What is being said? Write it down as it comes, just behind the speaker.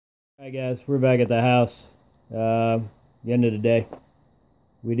Alright guys, we're back at the house. The end of the day.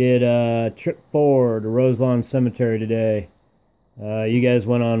 We did trip 4 to Roselawn Cemetery today. You guys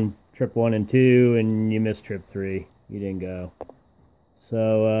went on trip 1 and 2 and you missed trip 3. You didn't go.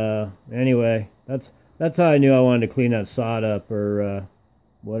 So anyway, that's how I knew I wanted to clean that sod up or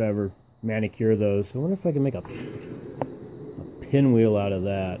whatever, manicure those. I wonder if I can make a pinwheel out of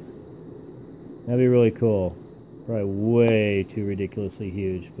that. That'd be really cool. Probably way too ridiculously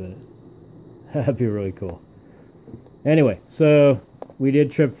huge, but that'd be really cool. Anyway, so we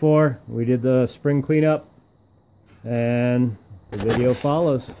did trip 4. We did the spring cleanup, and the video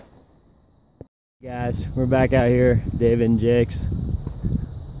follows. Guys, we're back out here, David and Jake's.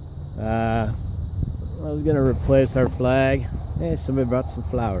 I was gonna replace our flag. Hey, somebody brought some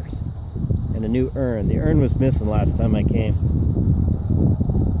flowers and a new urn. The urn was missing last time I came.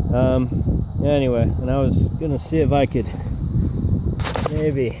 Anyway, and I was gonna see if I could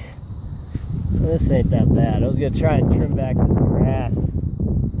maybe, well, this ain't that bad. I was gonna try and trim back this grass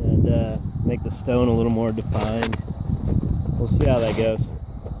and make the stone a little more defined. We'll see how that goes.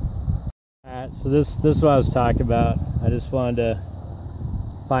 Alright, so this is what I was talking about. I just wanted to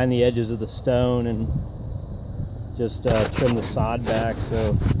find the edges of the stone and just trim the sod back,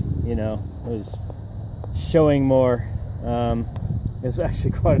 so you know it was showing more. It's actually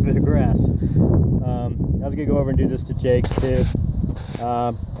quite a bit of grass. I was gonna go over and do this to Jake's too.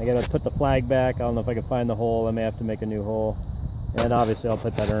 I gotta put the flag back. I don't know if I can find the hole. I may have to make a new hole, and obviously I'll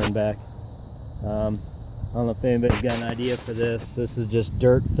put that urn back. I don't know if anybody's got an idea for this. This is just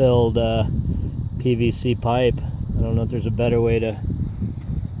dirt filled PVC pipe. I don't know if there's a better way to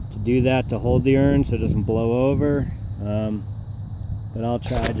do that to hold the urn so it doesn't blow over, but I'll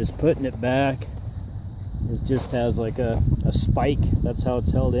try just putting it back. It just has like a spike. That's how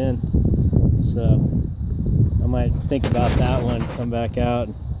it's held in. So I might think about that one, come back out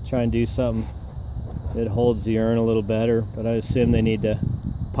and try and do something that holds the urn a little better, but I assume they need to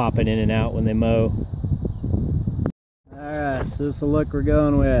pop it in and out when they mow. Alright, so this is the look we're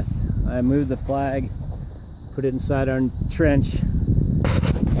going with. I moved the flag, put it inside our trench,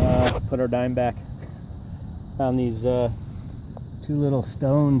 put our dime back. Found these 2 little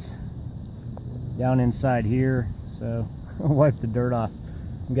stones down inside here, so I'll wipe the dirt off.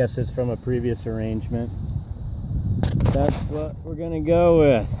 I guess it's from a previous arrangement. That's what we're gonna go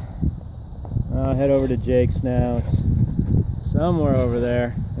with. I'll head over to Jake's now. It's somewhere over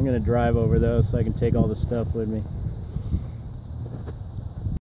there. I'm gonna drive over though so I can take all the stuff with me.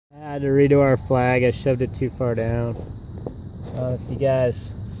 I had to redo our flag. I shoved it too far down. If you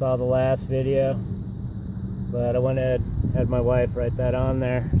guys saw the last video, but I went ahead and had my wife write that on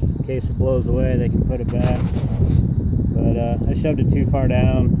there in case it blows away. They can put it back. But I shoved it too far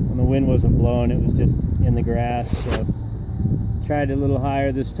down. When the wind wasn't blowing, it was just in the grass. So tried it a little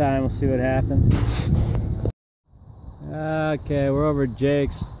higher this time. We'll see what happens. Okay, we're over at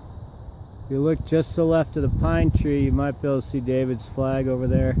Jake's. If you look just to the left of the pine tree, you might be able to see David's flag over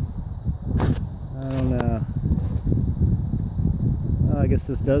there. I don't know. Oh, I guess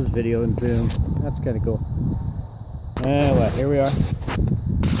this does video and zoom. That's kind of cool. Anyway, here we are.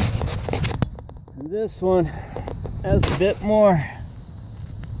 And this one has a bit more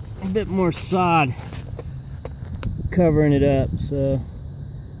sod covering it up, so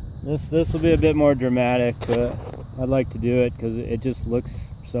this will be a bit more dramatic, but I'd like to do it because it just looks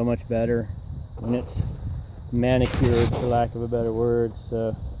so much better when it's manicured, for lack of a better word.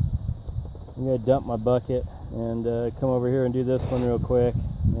 So I'm gonna dump my bucket and come over here and do this one real quick.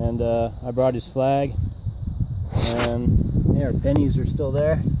 And I brought his flag, and yeah, our pennies are still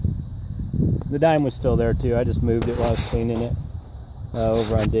there. The dime was still there too. I just moved it while I was cleaning it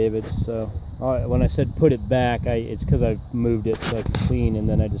over on David's. So when I said put it back, it's because I moved it so I could clean, and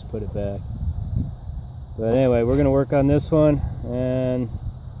then I just put it back. But anyway, we're gonna work on this one and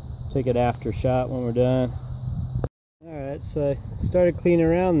take it after shot when we're done. Alright, so I started cleaning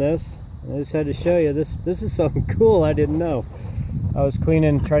around this. I just had to show you this is something cool I didn't know. I was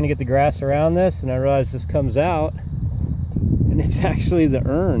cleaning, trying to get the grass around this, and I realized this comes out and it's actually the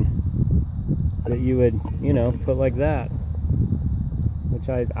urn that you would, you know, put like that, which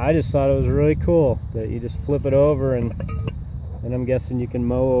I just thought it was really cool that you just flip it over, and I'm guessing you can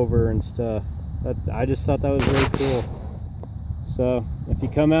mow over and stuff. I just thought that was really cool. So if you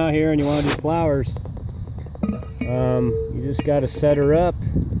come out here and you want to do flowers, you just got to set her up,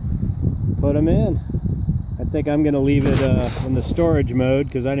 put them in. I think I'm gonna leave it in the storage mode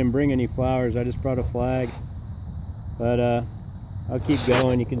because I didn't bring any flowers. I just brought a flag, but I'll keep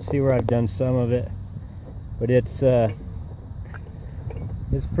going. You can see where I've done some of it, but it's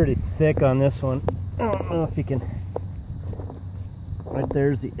pretty thick on this one. I don't know if you can Right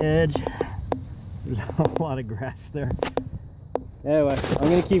there's the edge. There's a lot of grass there. Anyway, I'm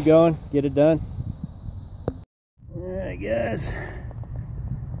gonna keep going, get it done. Alright guys,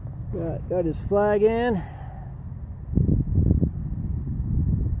 got his flag in.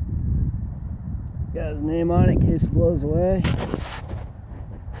 Got his name on it in case it blows away.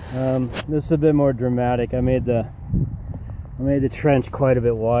 This is a bit more dramatic. I made the trench quite a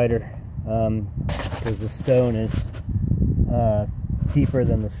bit wider because the stone is deeper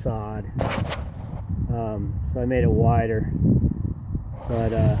than the sod. So I made it wider,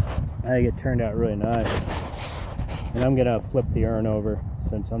 but I think it turned out really nice. And I'm gonna flip the urn over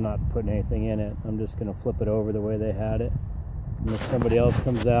since I'm not putting anything in it. I'm just gonna flip it over the way they had it. And if somebody else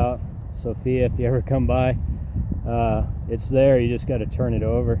comes out, Sophia, if you ever come by, it's there, you just got to turn it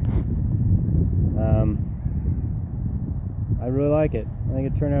over. I really like it. I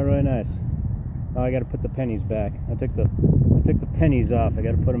think it turned out really nice. Oh, I got to put the pennies back. I took the pennies off. I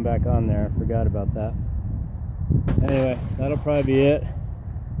got to put them back on there. I forgot about that. Anyway, that'll probably be it.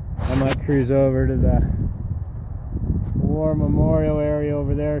 I might cruise over to the War Memorial area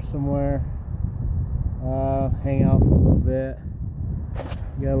over there somewhere. Hang out for a little bit.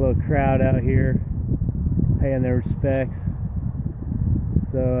 Got a little crowd out here paying their respects,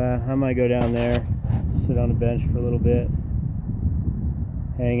 so I might go down there, sit on a bench for a little bit,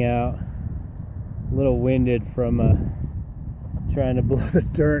 hang out. A little winded from trying to blow the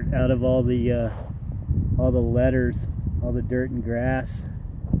dirt out of all the letters, all the dirt and grass,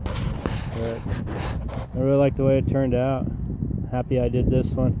 but I really like the way it turned out. Happy I did this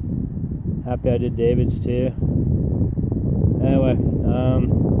one. Happy I did David's too. Anyway,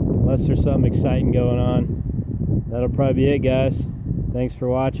 unless there's something exciting going on, that'll probably be it, guys. Thanks for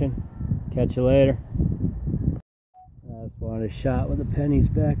watching. Catch you later. I just wanted a shot with the pennies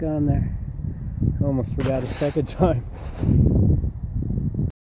back on there. Almost forgot a second time. I'm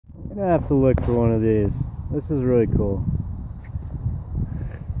gonna have to look for one of these. This is really cool.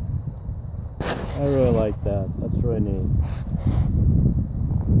 I really like that. That's really neat.